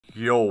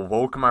Yo,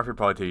 welcome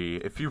everybody.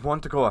 If you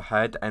want to go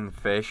ahead and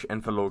fish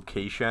in the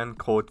location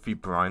called the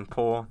brine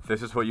pool,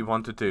 this is what you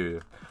want to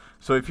do.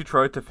 So if you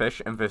try to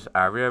fish in this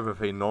area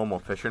with a normal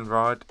fishing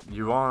rod,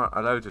 you aren't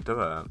allowed to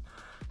do it.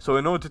 So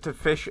in order to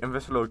fish in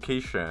this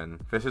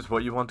location, this is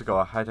what you want to go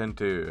ahead and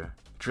do.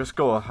 Just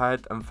go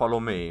ahead and follow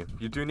me.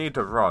 You do need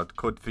a rod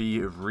called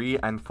the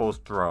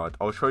reinforced rod.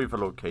 I'll show you the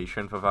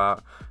location for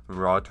that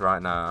rod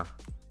right now.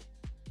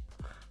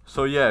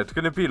 So yeah, it's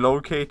going to be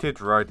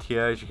located right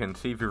here. As you can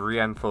see, the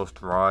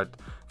reinforced rod.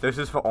 This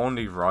is the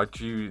only rod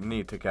you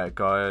need to get,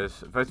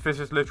 guys. This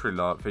is literally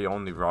like the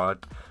only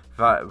rod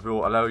that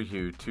will allow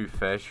you to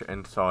fish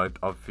inside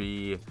of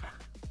the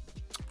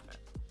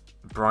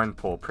brine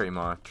pool, pretty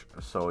much.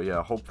 So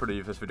yeah,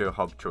 hopefully this video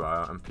helped you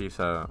out, and peace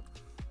out.